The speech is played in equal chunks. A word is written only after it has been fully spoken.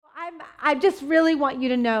I just really want you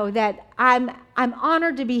to know that I'm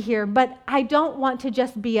honored to be here, but I don't want to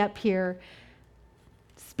just be up here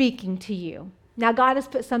speaking to you. Now, God has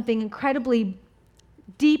put something incredibly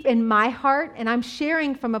deep in my heart, and I'm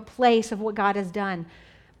sharing from a place of what God has done.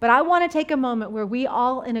 But I want to take a moment where we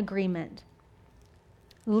all in agreement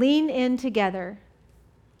lean in together,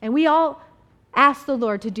 and we all ask the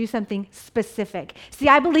Lord to do something specific. See,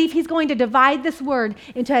 I believe He's going to divide this word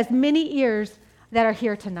into as many ears that are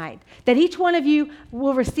here tonight, that each one of you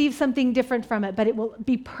will receive something different from it, but it will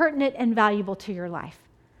be pertinent and valuable to your life.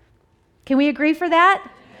 Can we agree for that?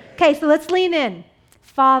 Okay, so let's lean in.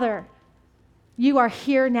 Father, you are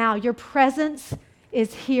here now. Your presence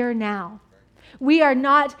is here now. We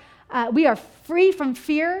are free from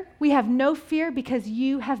fear. We have no fear because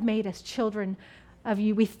you have made us children of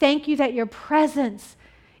you. We thank you that your presence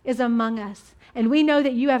is among us, and we know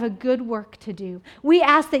that you have a good work to do. We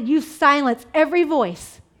ask that you silence every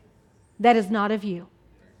voice that is not of you.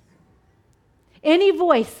 Any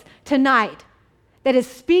voice tonight that is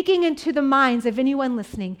speaking into the minds of anyone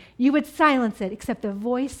listening, you would silence it except the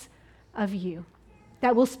voice of you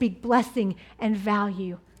that will speak blessing and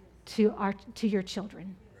value to your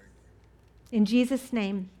children. In Jesus'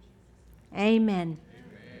 name, amen.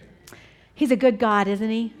 He's a good God, isn't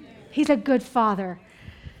he? He's a good Father.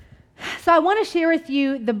 So I want to share with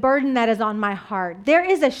you the burden that is on my heart. There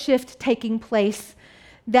is a shift taking place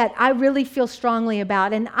that I really feel strongly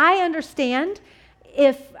about. And I understand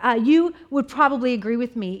if you would probably agree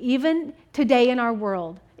with me. Even today in our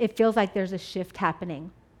world, it feels like there's a shift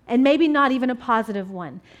happening. And maybe not even a positive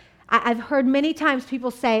one. I've heard many times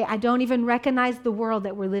people say, I don't even recognize the world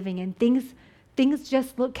that we're living in. Things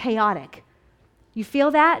just look chaotic. You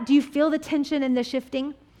feel that? Do you feel the tension and the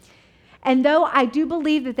shifting? And though I do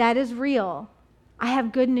believe that that is real, I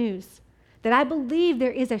have good news, that I believe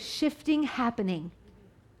there is a shifting happening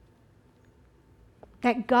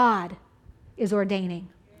that God is ordaining.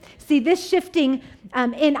 See, this shifting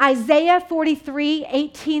in Isaiah 43,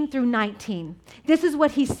 18 through 19, this is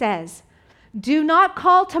what he says. Do not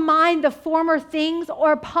call to mind the former things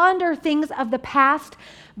or ponder things of the past.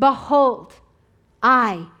 Behold,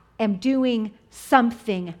 I am doing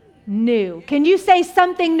something new. Can you say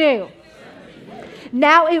something new?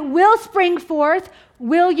 Now it will spring forth.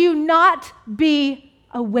 Will you not be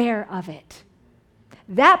aware of it?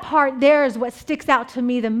 That part there is what sticks out to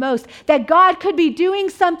me the most, that God could be doing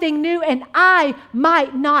something new and I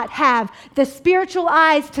might not have the spiritual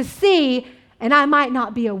eyes to see, and I might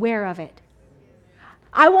not be aware of it.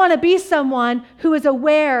 I want to be someone who is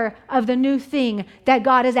aware of the new thing that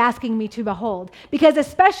God is asking me to behold. Because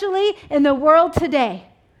especially in the world today,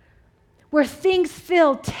 where things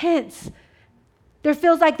feel tense, there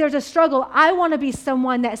feels like there's a struggle, I want to be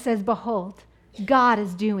someone that says, behold, God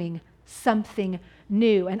is doing something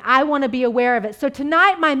new, and I want to be aware of it. So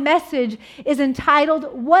tonight, my message is entitled,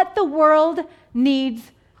 What the World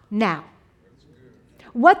Needs Now.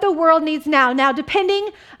 What the world needs now. Now, depending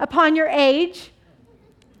upon your age,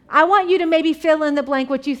 I want you to maybe fill in the blank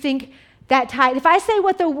what you think that title. If I say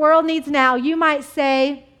what the world needs now, you might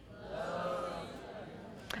say,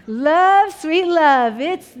 love, sweet love.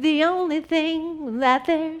 It's the only thing that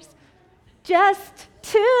there's just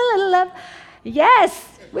too little love.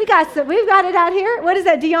 Yes, we've got it out here. What is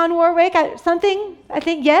that, Dionne Warwick? Something, I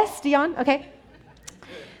think, yes, Dionne, okay.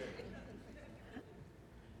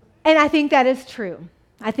 And I think that is true.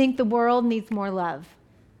 I think the world needs more love.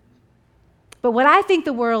 But what I think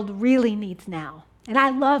the world really needs now, and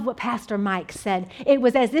I love what Pastor Mike said, it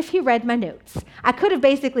was as if he read my notes. I could have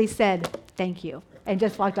basically said, thank you, and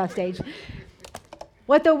just walked off stage.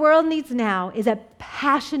 What the world needs now is a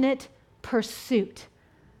passionate pursuit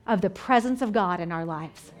of the presence of God in our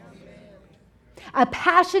lives. A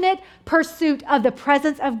passionate pursuit of the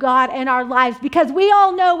presence of God in our lives, because we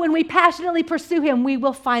all know when we passionately pursue Him, we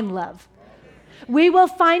will find love. We will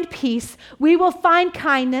find peace. We will find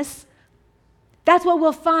kindness. That's what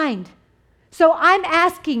we'll find. So I'm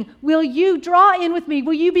asking, will you draw in with me?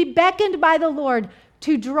 Will you be beckoned by the Lord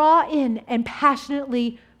to draw in and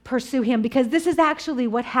passionately pursue Him? Because this is actually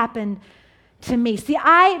what happened to me. See,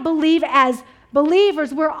 I believe as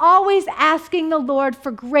believers, we're always asking the Lord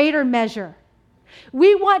for greater measure.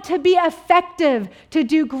 We want to be effective to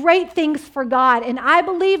do great things for God. And I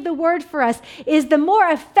believe the word for us is the more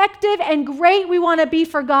effective and great we want to be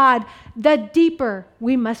for God, the deeper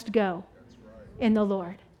we must go in the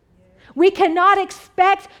Lord. We cannot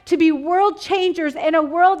expect to be world changers in a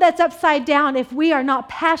world that's upside down if we are not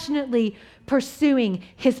passionately pursuing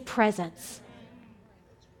His presence.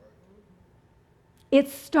 It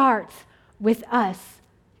starts with us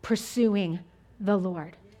pursuing the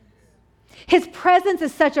Lord. His presence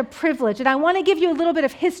is such a privilege, and I want to give you a little bit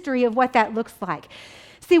of history of what that looks like.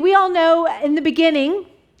 See, we all know in the beginning,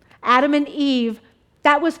 Adam and Eve,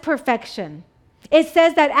 that was perfection. It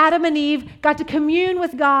says that Adam and Eve got to commune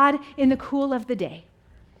with God in the cool of the day.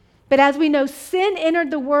 But as we know, sin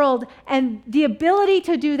entered the world, and the ability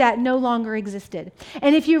to do that no longer existed.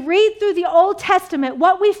 And if you read through the Old Testament,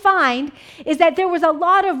 what we find is that there was a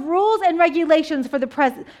lot of rules and regulations for the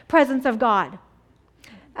presence of God.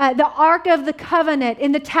 The Ark of the Covenant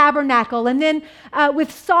in the tabernacle, and then with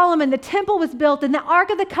Solomon, the temple was built, and the Ark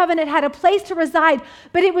of the Covenant had a place to reside,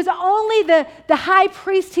 but it was only the high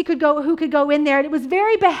priest who could go in there, and it was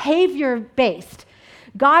very behavior-based.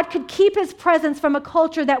 God could keep his presence from a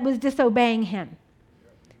culture that was disobeying him.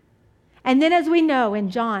 And then as we know in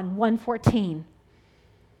John 1:14,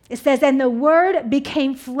 it says, "And the Word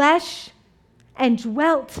became flesh and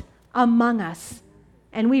dwelt among us,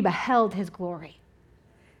 and we beheld his glory."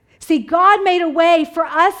 See, God made a way for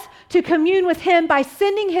us to commune with him by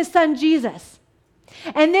sending his son Jesus.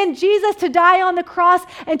 And then Jesus to die on the cross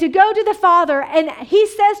and to go to the Father. And he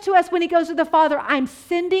says to us when he goes to the Father, "I'm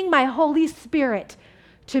sending my Holy Spirit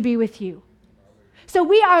to be with you." So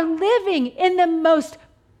we are living in the most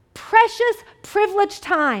precious, privileged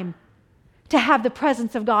time to have the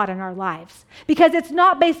presence of God in our lives, because it's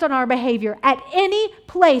not based on our behavior. At any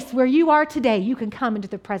place where you are today, you can come into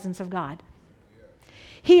the presence of God.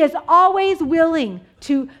 He is always willing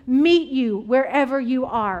to meet you wherever you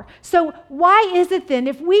are. So why is it then,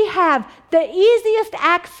 if we have the easiest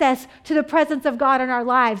access to the presence of God in our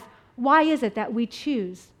lives, why is it that we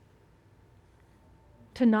choose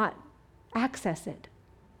to not access it?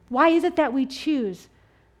 Why is it that we choose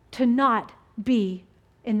to not be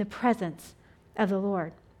in the presence of the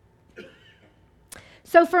Lord?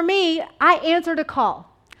 So for me, I answered a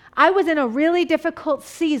call. I was in a really difficult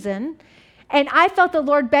season, and I felt the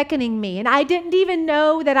Lord beckoning me, and I didn't even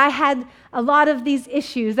know that I had a lot of these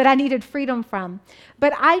issues that I needed freedom from.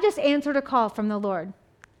 But I just answered a call from the Lord.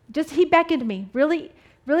 He beckoned me, really,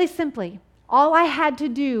 really simply. All I had to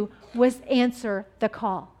do was answer the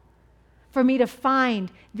call for me to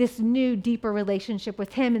find this new, deeper relationship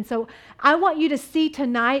with him. And so I want you to see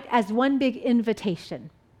tonight as one big invitation.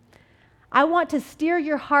 I want to steer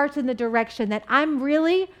your hearts in the direction that I'm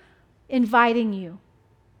really inviting you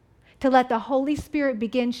to let the Holy Spirit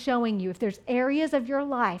begin showing you if there's areas of your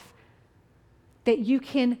life that you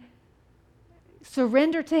can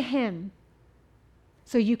surrender to him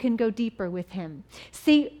so you can go deeper with him.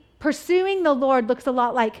 See, pursuing the Lord looks a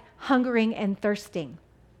lot like hungering and thirsting.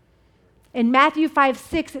 In Matthew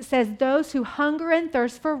 5:6, it says, "Those who hunger and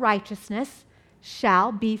thirst for righteousness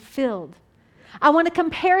shall be filled." I want to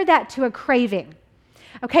compare that to a craving.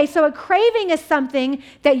 Okay, so a craving is something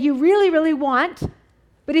that you really, really want,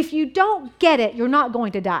 but if you don't get it, you're not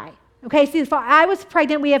going to die. Okay, see, I was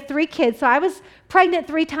pregnant. We have 3 kids, so I was pregnant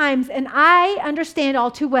 3 times, and I understand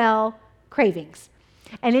all too well cravings.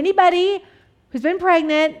 And anybody who's been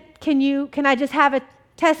pregnant, can I just have a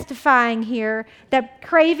testifying here that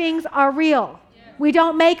cravings are real? We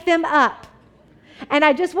don't make them up. And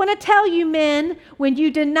I just want to tell you, men, when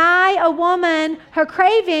you deny a woman her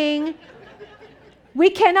craving,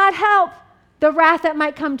 we cannot help the wrath that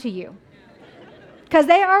might come to you, because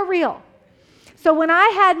they are real. So when I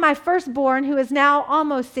had my firstborn, who is now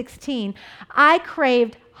almost 16, I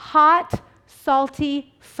craved hot,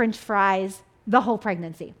 salty French fries the whole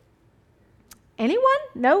pregnancy. Anyone?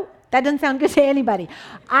 No? That doesn't sound good to anybody.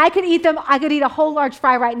 I could eat them. I could eat a whole large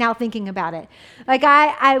fry right now thinking about it. Like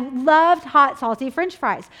I loved hot, salty French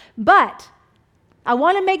fries. But I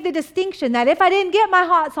want to make the distinction that if I didn't get my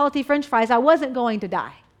hot, salty French fries, I wasn't going to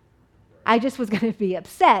die. I just was going to be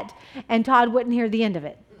upset, and Todd wouldn't hear the end of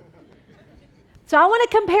it. So I want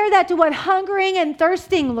to compare that to what hungering and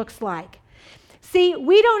thirsting looks like. See,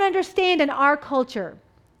 we don't understand in our culture.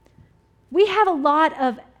 We have a lot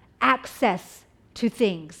of access to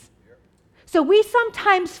things. So we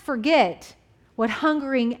sometimes forget what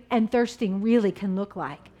hungering and thirsting really can look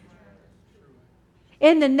like.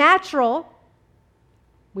 In the natural,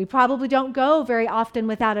 we probably don't go very often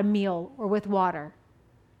without a meal or with water.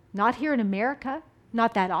 Not here in America,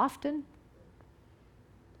 not that often.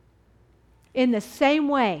 In the same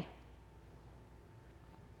way,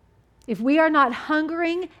 if we are not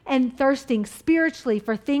hungering and thirsting spiritually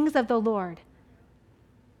for things of the Lord,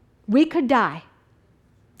 we could die.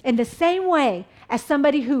 In the same way as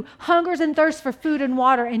somebody who hungers and thirsts for food and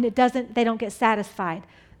water and they don't get satisfied,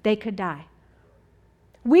 they could die.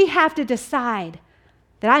 We have to decide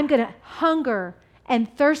that I'm going to hunger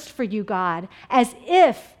and thirst for you, God, as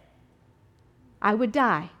if I would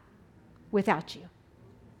die without you.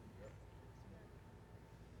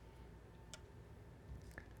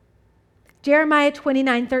 Jeremiah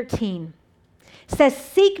 29:13 says,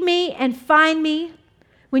 "Seek me and find me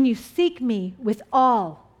when you seek me with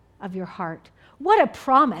all of your heart." What a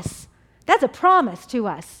promise. That's a promise to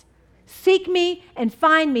us. Seek me and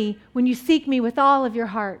find me when you seek me with all of your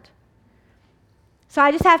heart. So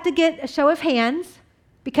I just have to get a show of hands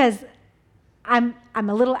because I'm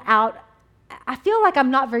a little out. I feel like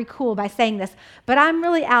I'm not very cool by saying this, but I'm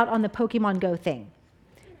really out on the Pokemon Go thing.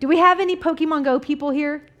 Do we have any Pokemon Go people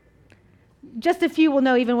here? Just a few will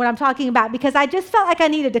know even what I'm talking about, because I just felt like I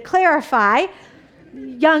needed to clarify,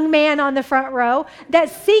 young man on the front row, that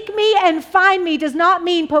seek me and find me does not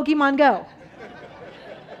mean Pokemon Go.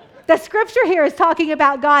 The scripture here is talking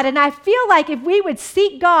about God, and I feel like if we would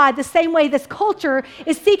seek God the same way this culture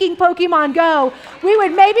is seeking Pokemon Go, we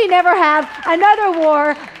would maybe never have another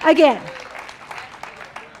war again.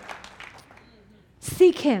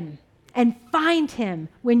 Seek him and find him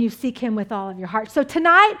when you seek him with all of your heart. So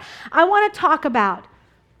tonight, I want to talk about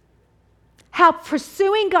how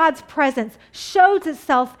pursuing God's presence shows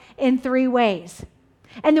itself in 3 ways.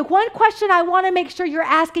 And the one question I want to make sure you're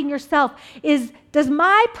asking yourself is, does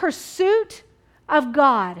my pursuit of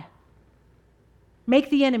God make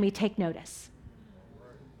the enemy take notice?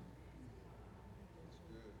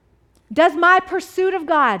 Does my pursuit of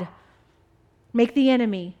God make the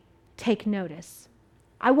enemy take notice?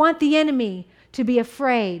 I want the enemy to be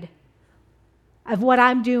afraid of what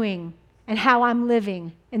I'm doing and how I'm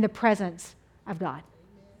living in the presence of God.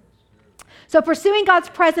 So pursuing God's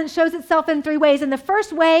presence shows itself in 3 ways. And the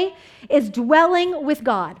first way is dwelling with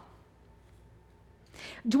God.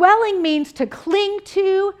 Dwelling means to cling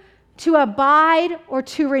to abide, or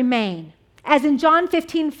to remain. As in John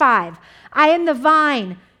 15:5, "I am the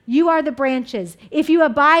vine, you are the branches. If you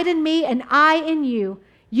abide in me and I in you,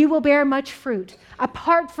 you will bear much fruit.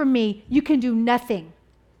 Apart from me, you can do nothing."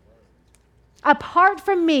 Apart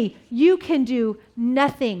from me, you can do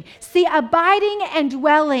nothing. See, abiding and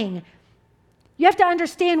dwelling, you have to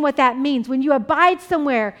understand what that means. When you abide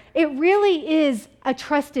somewhere, it really is a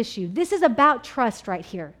trust issue. This is about trust right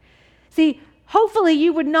here. See, hopefully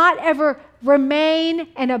you would not ever remain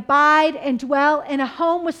and abide and dwell in a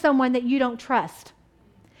home with someone that you don't trust.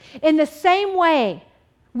 In the same way,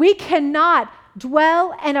 we cannot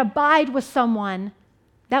dwell and abide with someone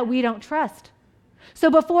that we don't trust. So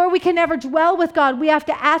before we can ever dwell with God, we have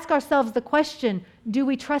to ask ourselves the question, do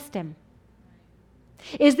we trust him?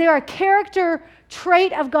 Is there a character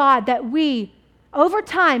trait of God that we, over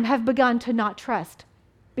time, have begun to not trust?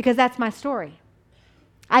 Because that's my story.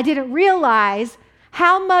 I didn't realize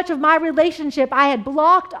how much of my relationship I had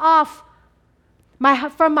blocked off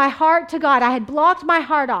from my heart to God. I had blocked my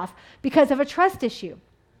heart off because of a trust issue.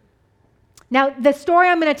 Now, the story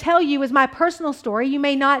I'm going to tell you is my personal story. You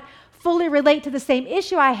may not fully relate to the same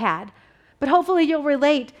issue I had, but hopefully you'll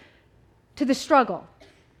relate to the struggle.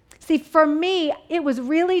 See, for me, it was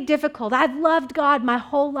really difficult. I've loved God my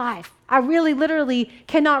whole life. I really, literally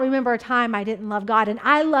cannot remember a time I didn't love God. And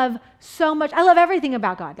I love so much. I love everything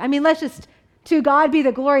about God. I mean, to God be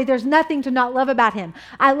the glory. There's nothing to not love about him.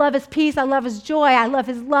 I love his peace. I love his joy. I love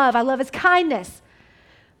his love. I love his kindness.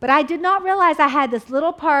 But I did not realize I had this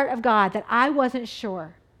little part of God that I wasn't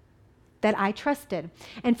sure that I trusted.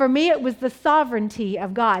 And for me, it was the sovereignty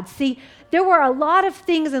of God. See, there were a lot of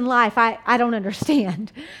things in life I don't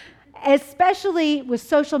understand. Especially with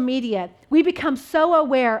social media, we become so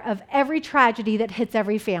aware of every tragedy that hits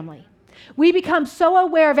every family. We become so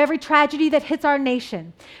aware of every tragedy that hits our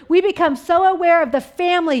nation. We become so aware of the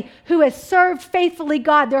family who has served faithfully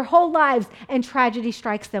God their whole lives, and tragedy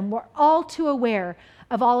strikes them. We're all too aware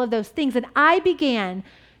of all of those things. And I began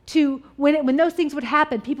to, when those things would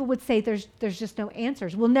happen, people would say, there's just no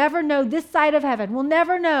answers. We'll never know this side of heaven. We'll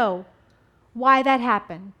never know why that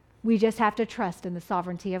happened. We just have to trust in the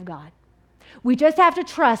sovereignty of God. We just have to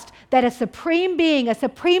trust that a supreme being, a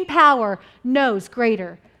supreme power knows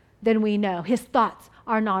greater than we know. His thoughts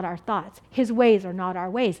are not our thoughts. His ways are not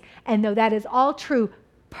our ways. And though that is all true,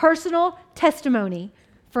 personal testimony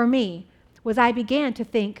for me was I began to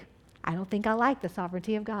think, I don't think I like the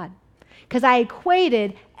sovereignty of God. Because I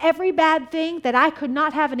equated every bad thing that I could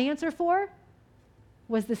not have an answer for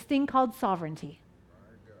was this thing called sovereignty.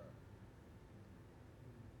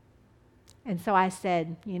 And so I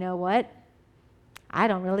said, you know what? I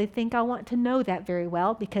don't really think I want to know that very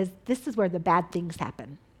well, because this is where the bad things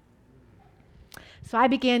happen. So I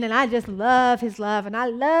began, and I just love his love, and I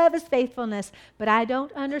love his faithfulness, but I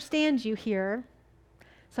don't understand you here.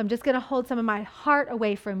 So I'm just going to hold some of my heart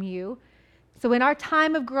away from you. So in our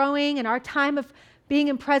time of growing and our time of being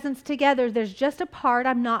in presence together, there's just a part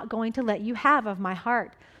I'm not going to let you have of my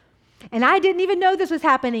heart. And I didn't even know this was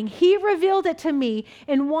happening. He revealed it to me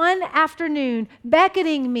in one afternoon,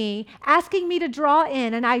 beckoning me, asking me to draw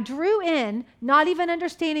in. And I drew in, not even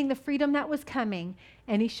understanding the freedom that was coming.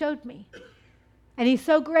 And he showed me. And he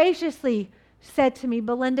so graciously said to me,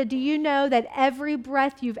 Belinda, do you know that every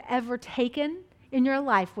breath you've ever taken in your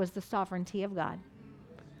life was the sovereignty of God?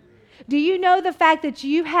 Do you know the fact that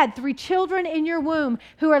you had 3 children in your womb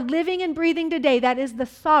who are living and breathing today? That is the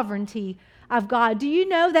sovereignty of God. Do you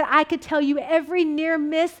know that I could tell you every near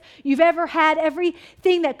miss you've ever had,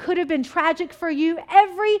 everything that could have been tragic for you,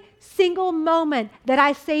 every single moment that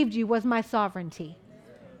I saved you was my sovereignty?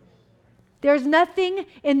 There's nothing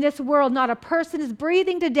in this world, not a person is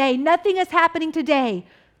breathing today, nothing is happening today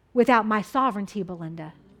without my sovereignty,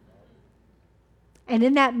 Belinda. And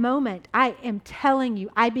in that moment, I am telling you,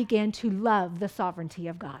 I began to love the sovereignty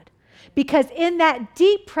of God. Because in that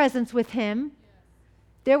deep presence with him,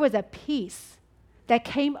 there was a peace that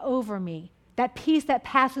came over me, that peace that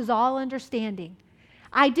passes all understanding.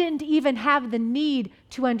 I didn't even have the need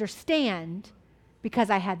to understand because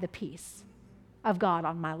I had the peace of God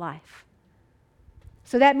on my life.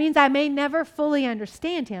 So that means I may never fully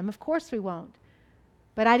understand him. Of course we won't.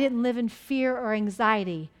 But I didn't live in fear or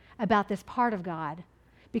anxiety about this part of God.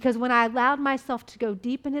 Because when I allowed myself to go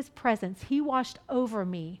deep in his presence, he washed over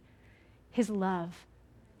me his love,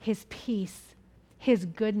 his peace, his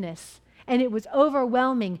goodness. And it was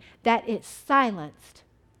overwhelming that it silenced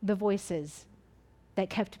the voices that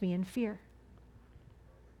kept me in fear.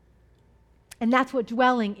 And that's what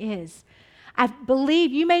dwelling is. I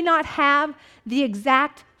believe you may not have the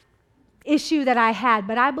exact issue that I had,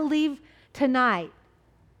 but I believe tonight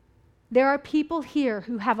there are people here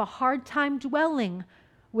who have a hard time dwelling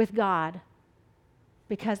with God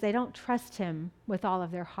because they don't trust him with all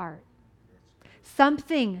of their heart.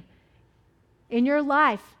 Something in your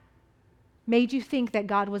life made you think that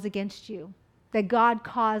God was against you, that God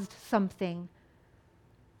caused something,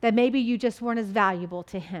 that maybe you just weren't as valuable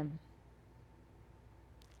to him.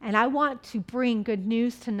 And I want to bring good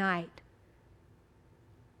news tonight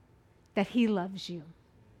that he loves you.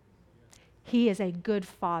 He is a good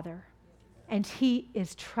father, and he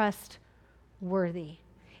is trustworthy.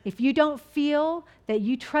 If you don't feel that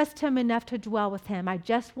you trust him enough to dwell with him, I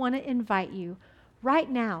just want to invite you right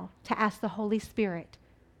now to ask the Holy Spirit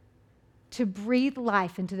to breathe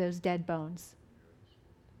life into those dead bones.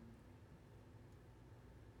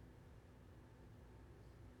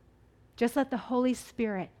 Just let the Holy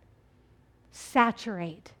Spirit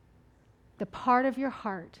saturate the part of your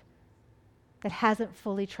heart that hasn't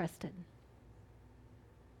fully trusted.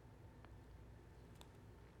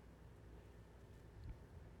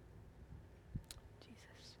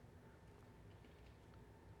 Jesus.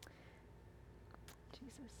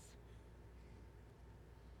 Jesus.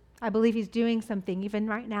 I believe he's doing something even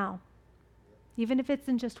right now, even if it's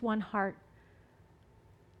in just one heart.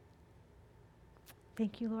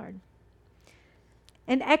 Thank you, Lord.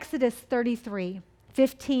 In Exodus 33,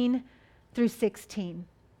 15 through 16.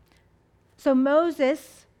 So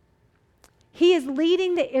Moses, he is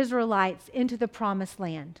leading the Israelites into the promised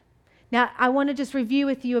land. Now, I want to just review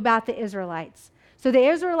with you about the Israelites. So the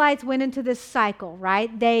Israelites went into this cycle,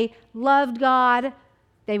 right? They loved God.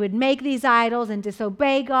 They would make these idols and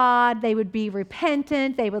disobey God. They would be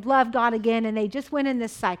repentant. They would love God again. And they just went in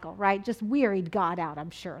this cycle, right? Just wearied God out,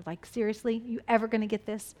 I'm sure. Like, seriously, you ever going to get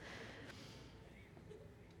this?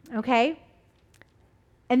 Okay?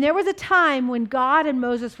 And there was a time when God and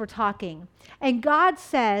Moses were talking. And God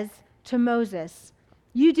says to Moses,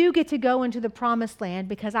 you do get to go into the promised land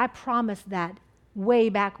because I promised that way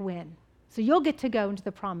back when. So you'll get to go into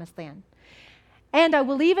the promised land. And I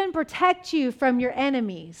will even protect you from your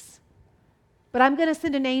enemies. But I'm going to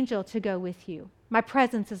send an angel to go with you. My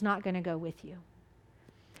presence is not going to go with you.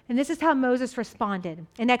 And this is how Moses responded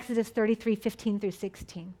in Exodus 33, 15 through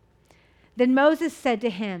 16. Then Moses said to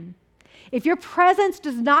him, if your presence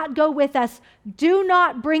does not go with us, do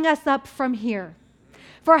not bring us up from here.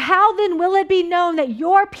 For how then will it be known that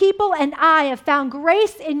your people and I have found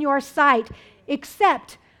grace in your sight,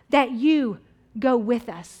 except that you go with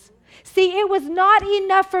us? See, it was not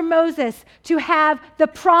enough for Moses to have the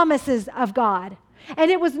promises of God. And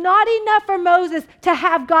it was not enough for Moses to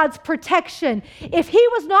have God's protection. If he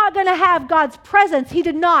was not going to have God's presence, he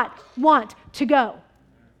did not want to go.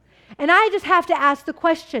 And I just have to ask the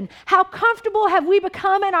question, how comfortable have we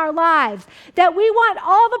become in our lives that we want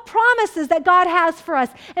all the promises that God has for us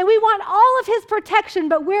and we want all of his protection,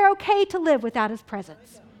 but we're okay to live without his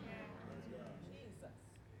presence?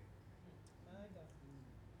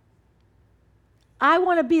 I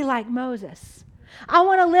want to be like Moses. I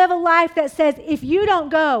want to live a life that says, if you don't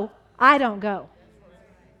go, I don't go.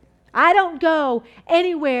 I don't go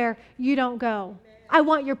anywhere you don't go. I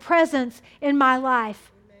want your presence in my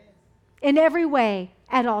life in every way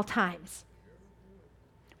at all times.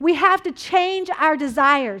 We have to change our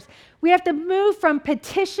desires. We have to move from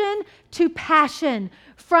petition to passion,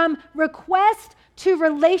 from request to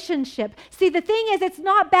relationship. See, the thing is, it's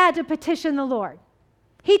not bad to petition the Lord.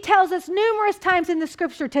 He tells us numerous times in the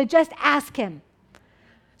scripture to just ask him.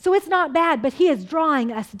 So it's not bad, but he is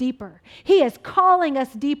drawing us deeper. He is calling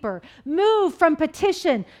us deeper. Move from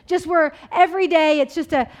petition, just where every day it's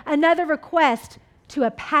just another request, to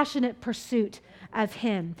a passionate pursuit of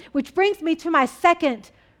him. Which brings me to my second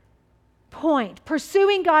point.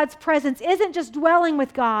 Pursuing God's presence isn't just dwelling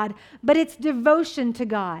with God, but it's devotion to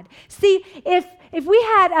God. See, if we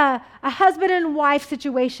had a husband and wife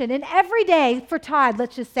situation, and every day for Todd,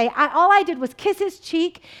 let's just say, all I did was kiss his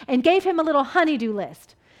cheek and gave him a little honey-do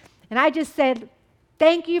list. And I just said,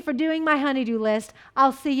 thank you for doing my honey-do list.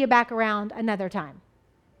 I'll see you back around another time.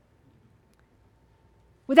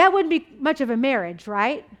 Well, that wouldn't be much of a marriage,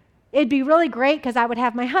 right? It'd be really great because I would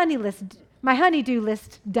have my honey-do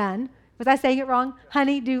list done. Was I saying it wrong?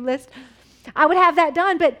 Honey-do list. I would have that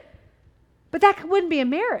done, but that wouldn't be a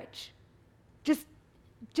marriage.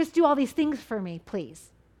 Just do all these things for me, please.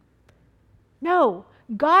 No,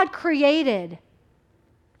 God created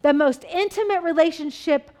the most intimate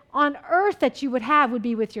relationship on earth that you would have would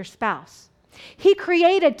be with your spouse. He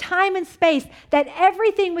created time and space that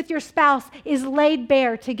everything with your spouse is laid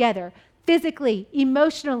bare together, physically,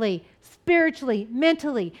 emotionally, spiritually,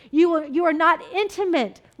 mentally. You are not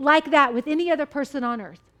intimate like that with any other person on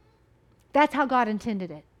earth. That's how God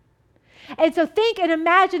intended it. And so think and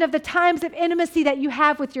imagine of the times of intimacy that you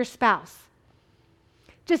have with your spouse.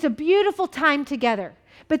 Just a beautiful time together.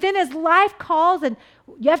 But then as life calls and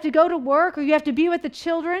you have to go to work or you have to be with the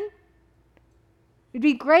children, it'd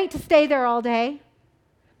be great to stay there all day,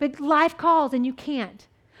 but life calls and you can't.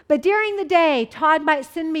 But during the day, Todd might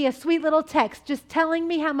send me a sweet little text just telling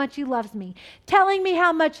me how much he loves me, telling me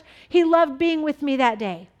how much he loved being with me that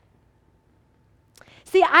day.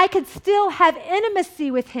 See, I could still have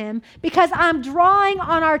intimacy with him because I'm drawing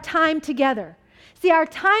on our time together. See, our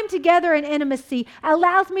time together in intimacy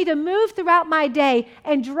allows me to move throughout my day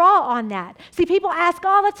and draw on that. See, people ask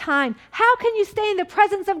all the time, how can you stay in the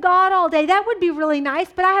presence of God all day? That would be really nice,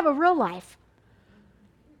 but I have a real life.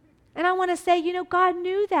 And I want to say, God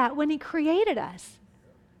knew that when he created us.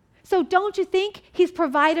 So don't you think he's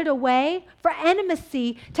provided a way for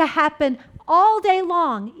intimacy to happen all day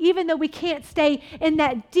long, even though we can't stay in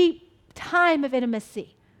that deep time of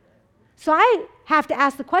intimacy? So I have to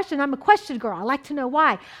ask the question. I'm a question girl. I like to know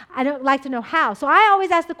why. I don't like to know how. So I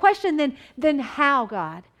always ask the question, then how,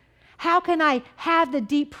 God? How can I have the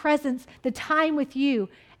deep presence, the time with you,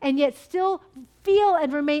 and yet still feel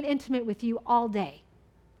and remain intimate with you all day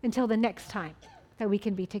until the next time that we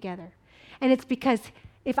can be together? And it's because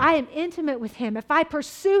if I am intimate with him, if I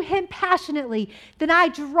pursue him passionately, then I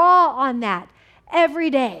draw on that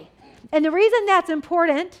every day. And the reason that's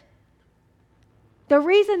important,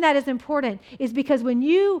 is because when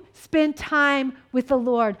you spend time with the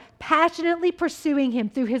Lord, passionately pursuing him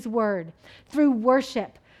through his word, through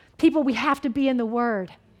worship, people, we have to be in the word.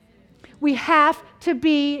 We have to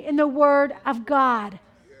be in the word of God.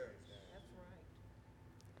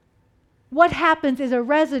 What happens is a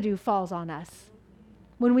residue falls on us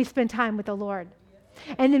when we spend time with the Lord.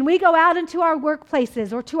 And then we go out into our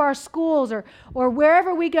workplaces or to our schools or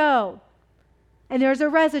wherever we go, and there's a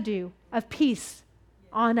residue of peace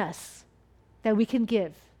on us that we can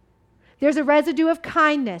give. There's a residue of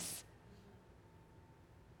kindness.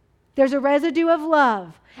 There's a residue of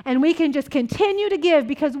love. And we can just continue to give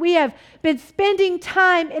because we have been spending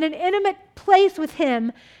time in an intimate place with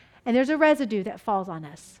him, and there's a residue that falls on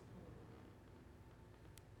us.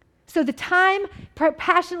 So the time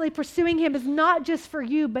passionately pursuing him is not just for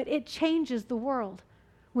you, but it changes the world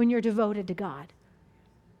when you're devoted to God.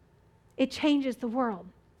 It changes the world.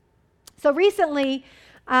 So recently,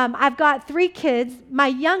 I've got 3 kids. My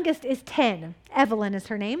youngest is 10. Evelyn is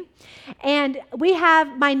her name. And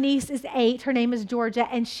my niece is 8. Her name is Georgia.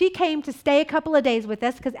 And she came to stay a couple of days with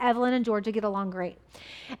us because Evelyn and Georgia get along great.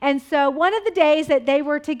 And so one of the days that they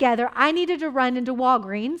were together, I needed to run into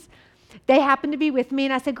Walgreens. They happened to be with me.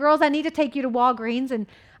 And I said, girls, I need to take you to Walgreens. And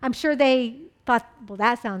I'm sure they thought, well,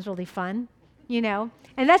 that sounds really fun,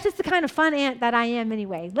 And that's just the kind of fun aunt that I am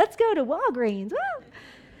anyway. Let's go to Walgreens. Woo!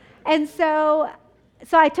 And so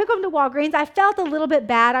I took them to Walgreens. I felt a little bit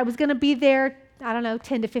bad. I was going to be there,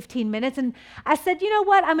 10 to 15 minutes. And I said, you know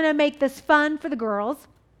what? I'm going to make this fun for the girls.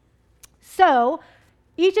 So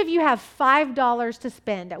each of you have $5 to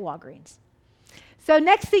spend at Walgreens. So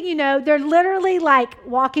next thing you know, they're literally like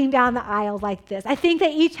walking down the aisle like this. I think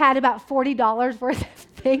they each had about $40 worth of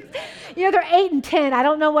things. They're 8 and 10. I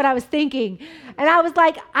don't know what I was thinking. And I was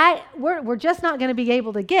like, we're just not going to be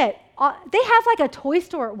able to get. They have like a toy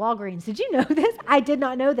store at Walgreens. Did you know this? I did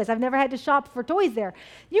not know this. I've never had to shop for toys there.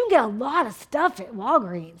 You can get a lot of stuff at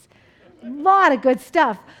Walgreens. A lot of good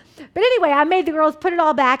stuff. But anyway, I made the girls put it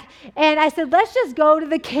all back. And I said, let's just go to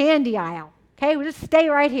the candy aisle. Okay, we'll just stay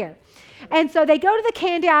right here. And so they go to the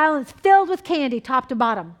candy aisle, and it's filled with candy, top to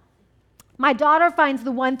bottom. My daughter finds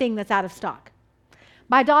the one thing that's out of stock.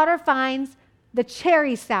 My daughter finds the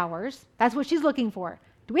cherry sours. That's what she's looking for.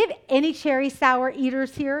 Do we have any cherry sour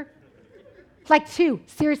eaters here? Like 2,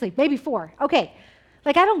 seriously, maybe 4. Okay,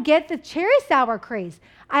 I don't get the cherry sour craze.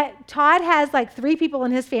 Todd has like 3 people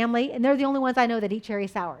in his family, and they're the only ones I know that eat cherry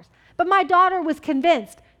sours. But my daughter was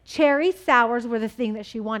convinced cherry sours were the thing that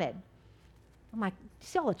she wanted. I'm like, you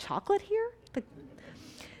see all the chocolate here?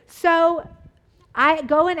 So I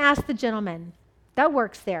go and ask the gentleman that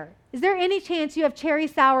works there, is there any chance you have cherry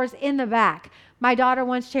sours in the back? My daughter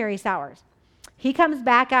wants cherry sours. He comes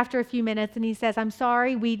back after a few minutes and he says, I'm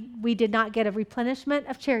sorry, we did not get a replenishment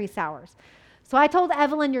of cherry sours. So I told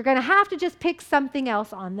Evelyn, you're going to have to just pick something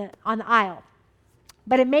else on the aisle.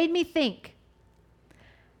 But it made me think,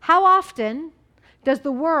 how often does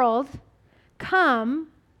the world come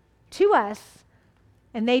to us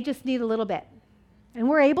and they just need a little bit? And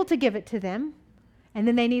we're able to give it to them, and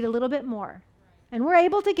then they need a little bit more. And we're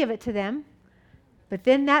able to give it to them, but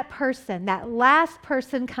then that person, that last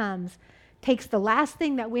person comes, takes the last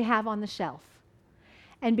thing that we have on the shelf.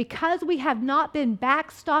 And because we have not been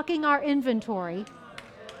backstocking our inventory,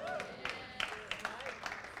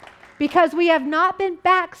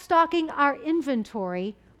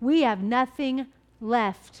 we have nothing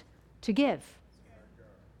left to give.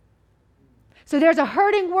 So there's a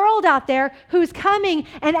hurting world out there who's coming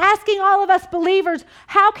and asking all of us believers,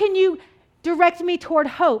 how can you direct me toward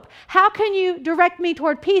hope? How can you direct me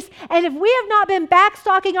toward peace? And if we have not been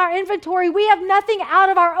backstocking our inventory, we have nothing out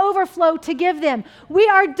of our overflow to give them. We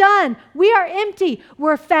are done. We are empty.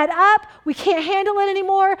 We're fed up. We can't handle it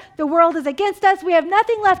anymore. The world is against us. We have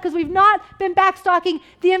nothing left because we've not been backstocking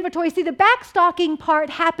the inventory. See, the backstocking part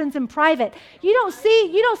happens in private. You don't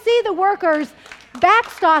see the workers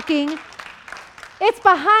backstocking. It's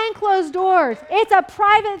behind closed doors. It's a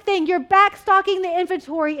private thing. You're backstocking the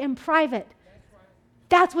inventory in private.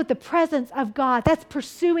 That's what the presence of God, that's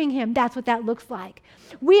pursuing Him. That's what that looks like.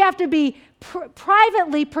 We have to be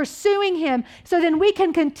privately pursuing Him so then we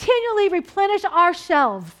can continually replenish our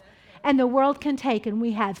shelves and the world can take and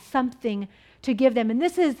we have something to give them. And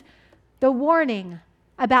this is the warning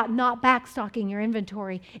about not backstocking your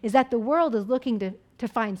inventory, is that the world is looking to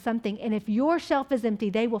find something. And if your shelf is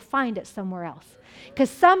empty, they will find it somewhere else. Because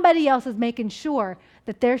somebody else is making sure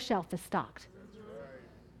that their shelf is stocked.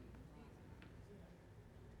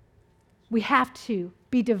 We have to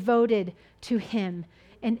be devoted to Him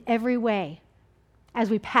in every way as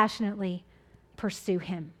we passionately pursue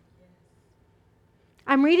Him.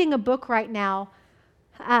 I'm reading a book right now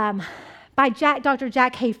by Dr.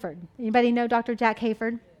 Jack Hayford. Anybody know Dr. Jack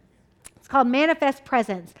Hayford? It's called Manifest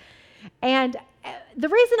Presence. And the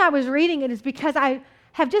reason I was reading it is because I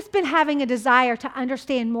have just been having a desire to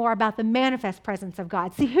understand more about the manifest presence of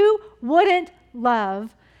God. See, who wouldn't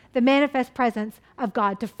love the manifest presence of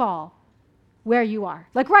God to fall where you are?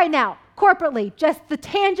 Like right now, corporately, just the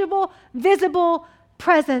tangible, visible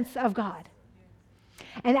presence of God.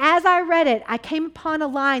 And as I read it, I came upon a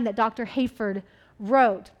line that Dr. Hayford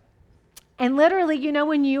wrote. And literally,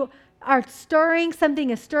 when you are stirring, something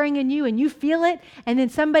is stirring in you and you feel it, and then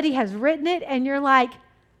somebody has written it and you're like,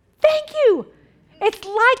 thank you. It's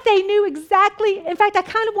like they knew exactly. In fact, I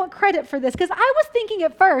kind of want credit for this because I was thinking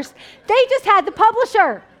at first, they just had the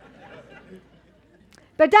publisher.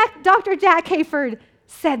 But Dr. Jack Hayford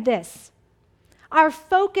said this: our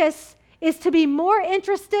focus is to be more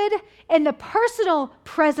interested in the personal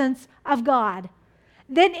presence of God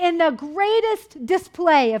than in the greatest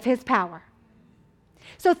display of His power.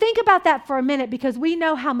 So think about that for a minute, because we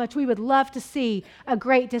know how much we would love to see a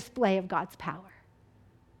great display of God's power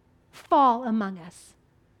fall among us.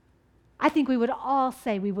 I think we would all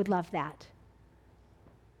say we would love that.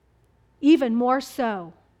 Even more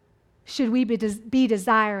so should we be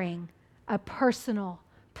desiring a personal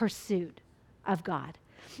pursuit of God.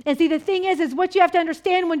 And see, the thing is what you have to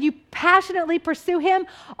understand, when you passionately pursue Him,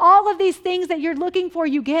 all of these things that you're looking for,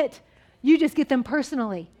 you just get them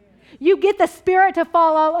personally. You get the Spirit to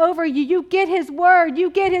fall all over you. You get His Word. You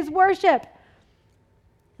get His worship.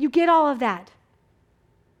 You get all of that.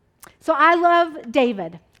 So I love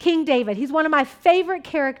David. King David. He's one of my favorite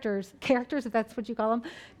characters, if that's what you call them,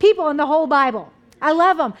 people in the whole Bible. I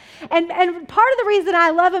love him. And part of the reason I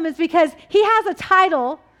love him is because he has a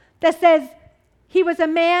title that says he was a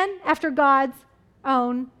man after God's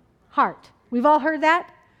own heart. We've all heard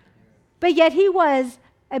that. But yet he was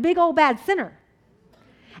a big old bad sinner.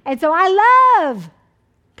 And so I love,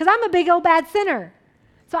 because I'm a big old bad sinner.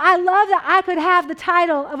 So I love that I could have the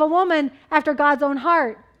title of a woman after God's own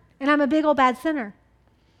heart. And I'm a big old bad sinner.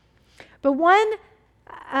 But one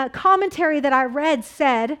commentary that I read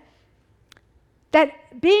said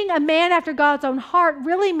that being a man after God's own heart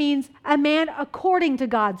really means a man according to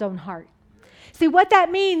God's own heart. See, what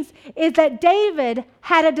that means is that David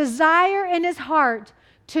had a desire in his heart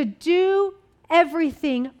to do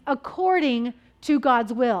everything according to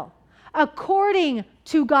God's will, according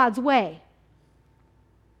to God's way.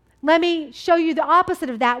 Let me show you the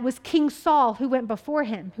opposite of that was King Saul, who was before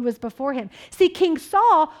him. See, King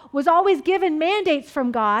Saul was always given mandates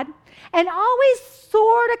from God and always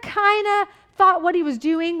sort of kind of thought what he was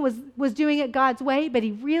doing was doing it God's way, but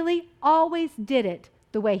he really always did it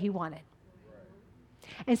the way he wanted.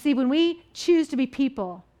 And see, when we choose to be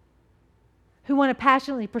people who want to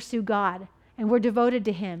passionately pursue God and we're devoted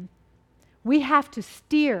to him, we have to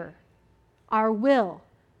steer our will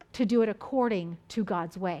to do it according to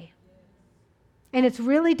God's way. And it's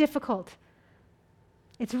really difficult.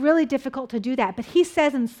 It's really difficult to do that. But he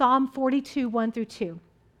says in Psalm 42, 1 through 2,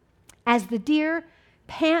 as the deer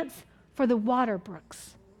pants for the water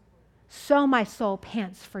brooks, so my soul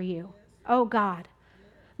pants for you, O God.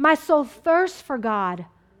 My soul thirsts for God,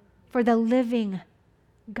 for the living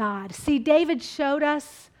God. See, David showed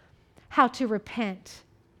us how to repent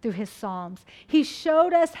through his Psalms. He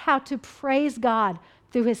showed us how to praise God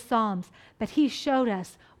through his Psalms, but he showed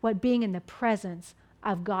us what being in the presence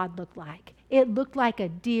of God looked like. It looked like a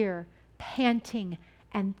deer panting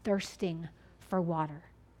and thirsting for water.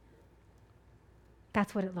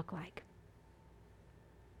 That's what it looked like.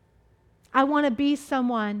 I want to be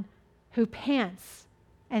someone who pants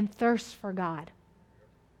and thirsts for God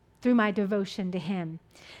through my devotion to him.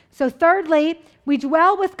 So thirdly, we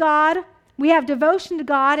dwell with God, we have devotion to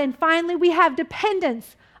God, and finally, we have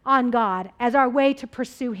dependence on God as our way to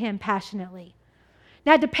pursue him passionately.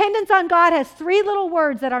 Now, dependence on God has three little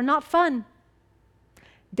words that are not fun.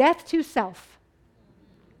 Death to self.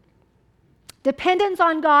 Dependence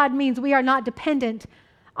on God means we are not dependent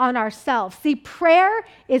on ourselves. See, prayer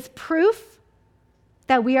is proof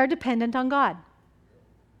that we are dependent on God.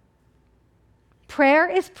 Prayer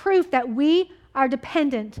is proof that we are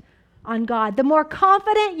dependent on God. The more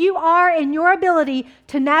confident you are in your ability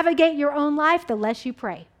to navigate your own life, the less you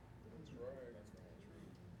pray.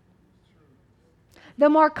 The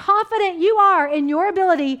more confident you are in your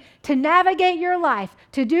ability to navigate your life,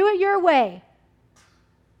 to do it your way,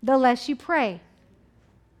 the less you pray.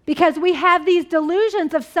 Because we have these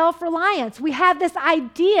delusions of self-reliance. We have this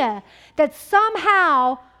idea that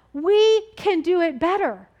somehow we can do it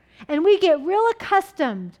better. And we get real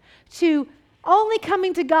accustomed to only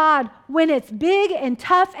coming to God when it's big and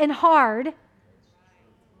tough and hard,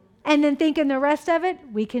 and then thinking the rest of it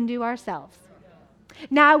we can do ourselves.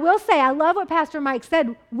 Now, I will say, I love what Pastor Mike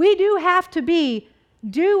said. We do have to be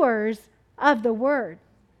doers of the word,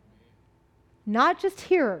 not just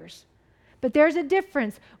hearers. But there's a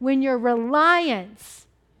difference when your reliance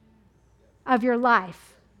of your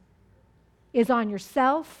life is on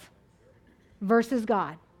yourself versus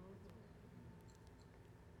God.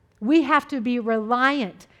 We have to be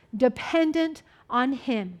reliant, dependent on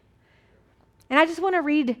him. And I just want to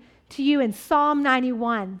read to you in Psalm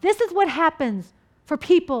 91. This is what happens for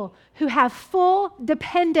people who have full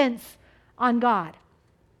dependence on God.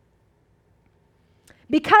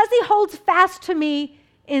 Because he holds fast to me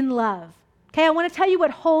in love. Okay, I want to tell you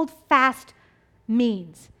what hold fast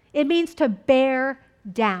means. It means to bear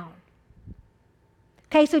down.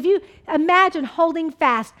 Okay, so if you imagine holding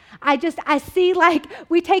fast, I see like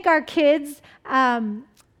we take our kids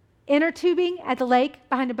inner tubing at the lake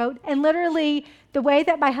behind a boat, and literally the way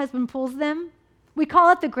that my husband pulls them, we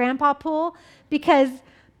call it the grandpa pull because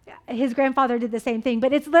his grandfather did the same thing,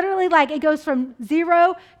 but it's literally like it goes from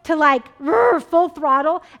 0 to like full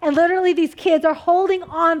throttle, and literally these kids are holding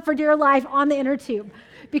on for dear life on the inner tube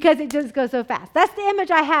because it just goes so fast. That's the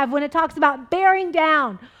image I have when it talks about bearing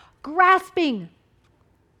down, grasping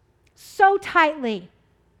so tightly.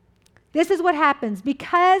 This is what happens.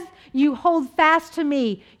 Because you hold fast to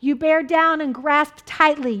me, you bear down and grasp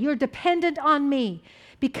tightly, you're dependent on me.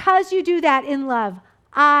 Because you do that in love,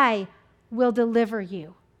 I will deliver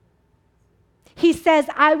you. He says,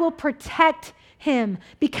 I will protect him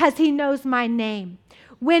because he knows my name.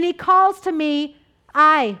 When he calls to me,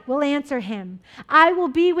 I will answer him. I will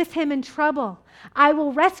be with him in trouble. I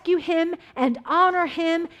will rescue him and honor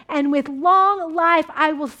him, and with long life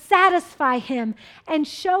I will satisfy him and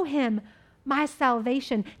show him my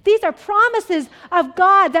salvation. These are promises of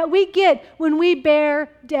God that we get when we bear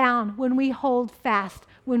down, when we hold fast,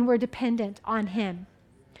 when we're dependent on him.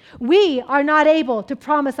 We are not able to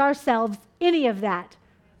promise ourselves any of that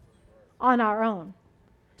on our own.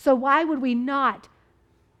 So why would we not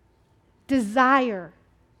desire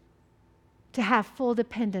to have full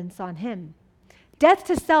dependence on him? Death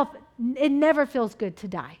to self, it never feels good to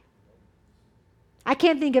die. I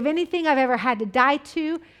can't think of anything I've ever had to die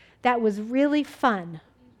to that was really fun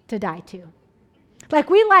to die to. Like,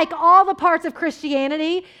 we like all the parts of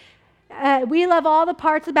Christianity. We love all the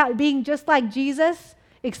parts about being just like Jesus,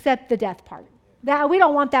 except the death part. We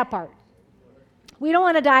don't want that part. We don't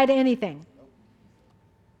want to die to anything.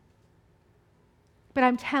 But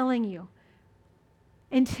I'm telling you,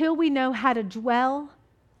 until we know how to dwell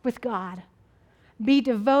with God, be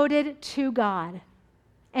devoted to God,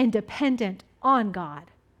 and dependent on God,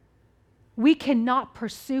 we cannot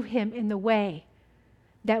pursue him in the way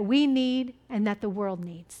that we need and that the world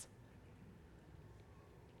needs.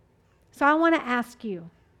 So I want to ask you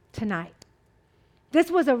tonight.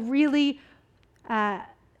 This was a really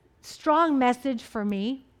strong message for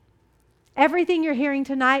me. Everything you're hearing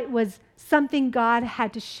tonight was something God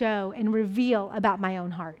had to show and reveal about my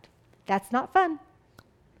own heart. That's not fun.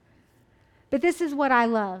 But this is what I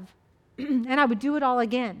love, and I would do it all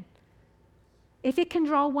again. If it can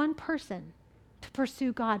draw one person to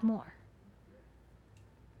pursue God more.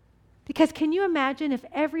 Because can you imagine if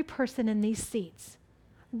every person in these seats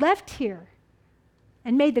left here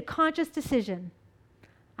and made the conscious decision,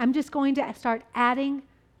 I'm just going to start adding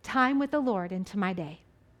time with the Lord into my day?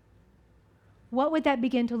 What would that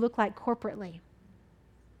begin to look like corporately?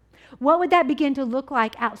 What would that begin to look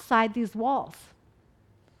like outside these walls?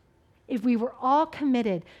 If we were all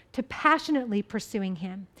committed to passionately pursuing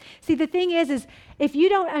him. See, the thing is if you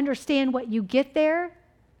don't understand what you get there,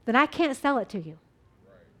 then I can't sell it to you.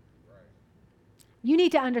 Right. You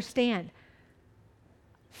need to understand,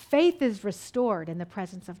 faith is restored in the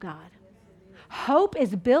presence of God. Hope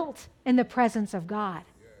is built in the presence of God.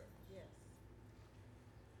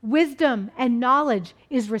 Wisdom and knowledge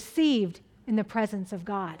is received in the presence of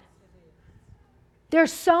God.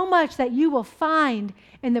 There's so much that you will find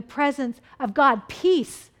in the presence of God.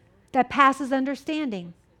 Peace that passes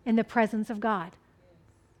understanding in the presence of God.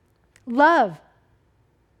 Love.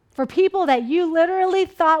 For people that you literally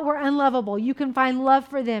thought were unlovable, you can find love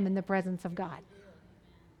for them in the presence of God.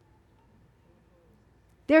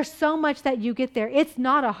 There's so much that you get there. It's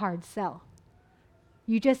not a hard sell.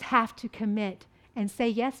 You just have to commit and say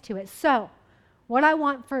yes to it. So, what I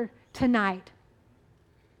want for tonight,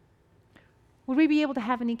 would we be able to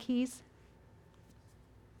have any keys?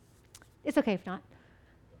 It's okay if not.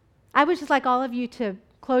 I would just like all of you to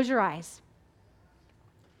close your eyes.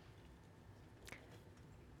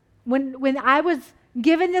 When I was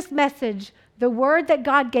given this message, the word that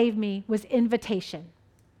God gave me was invitation.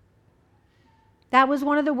 That was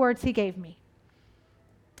one of the words he gave me.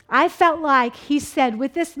 I felt like he said,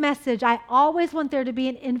 with this message, I always want there to be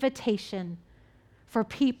an invitation for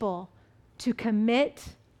people to commit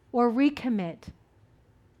or recommit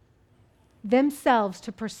themselves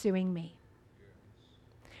to pursuing me.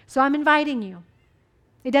 So I'm inviting you.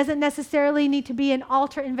 It doesn't necessarily need to be an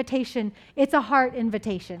altar invitation. It's a heart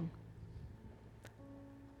invitation.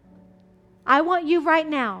 I want you right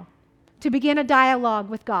now to begin a dialogue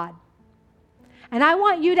with God. And I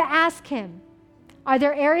want you to ask him, are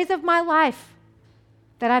there areas of my life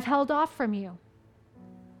that I've held off from you?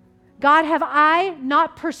 God, have I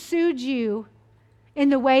not pursued you in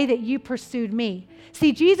the way that you pursued me?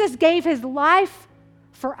 See, Jesus gave his life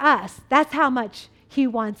for us. That's how much he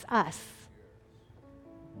wants us.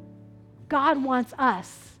 God wants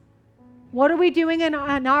us. What are we doing in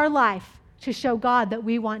our life to show God that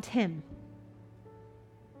we want him?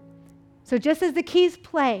 So just as the keys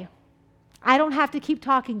play, I don't have to keep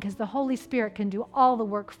talking because the Holy Spirit can do all the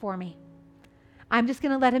work for me. I'm just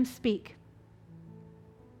going to let him speak.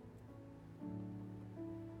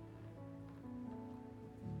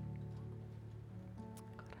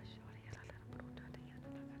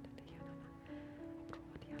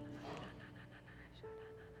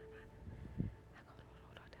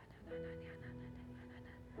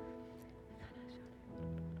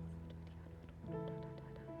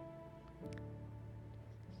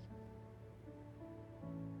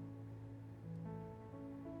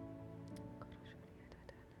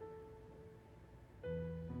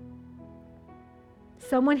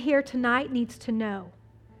 Someone here tonight needs to know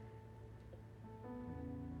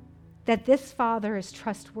that this Father is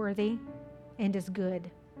trustworthy and is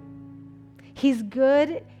good. He's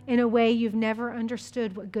good in a way you've never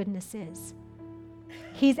understood what goodness is.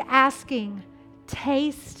 He's asking,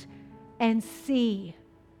 taste and see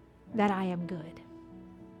that I am good.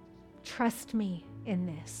 Trust me in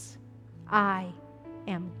this. I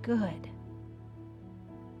am good.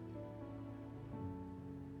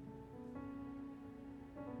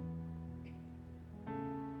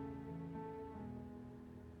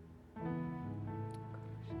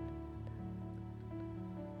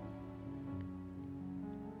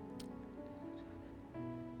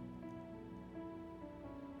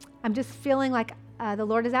 I'm just feeling like the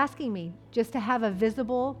Lord is asking me just to have a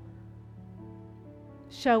visible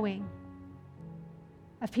showing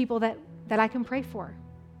of people that I can pray for.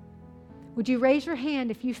 Would you raise your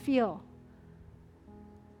hand if you feel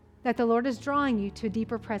that the Lord is drawing you to a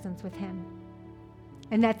deeper presence with Him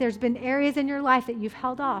and that there's been areas in your life that you've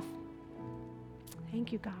held off?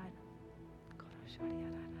 Thank you, God.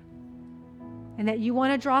 And that you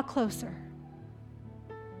want to draw closer.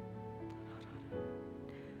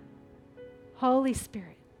 Holy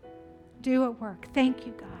Spirit, do at work. Thank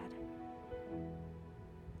you, God.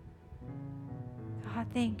 God,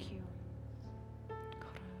 thank you.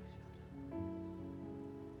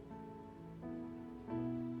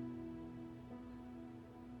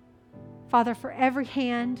 Father, for every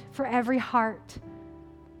hand, for every heart,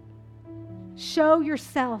 show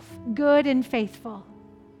yourself good and faithful.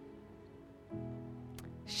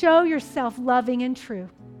 Show yourself loving and true.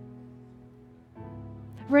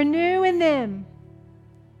 Renew in them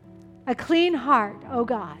a clean heart, O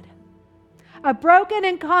God, a broken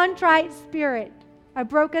and contrite spirit, a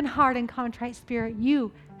broken heart and contrite spirit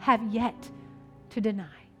you have yet to deny.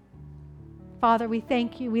 Father, we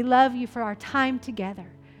thank you. We love you for our time together.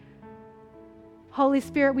 Holy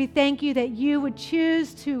Spirit, we thank you that you would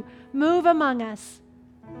choose to move among us.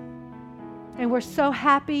 And we're so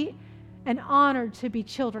happy and honored to be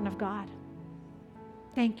children of God.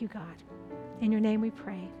 Thank you, God. In your name we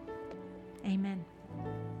pray. Amen.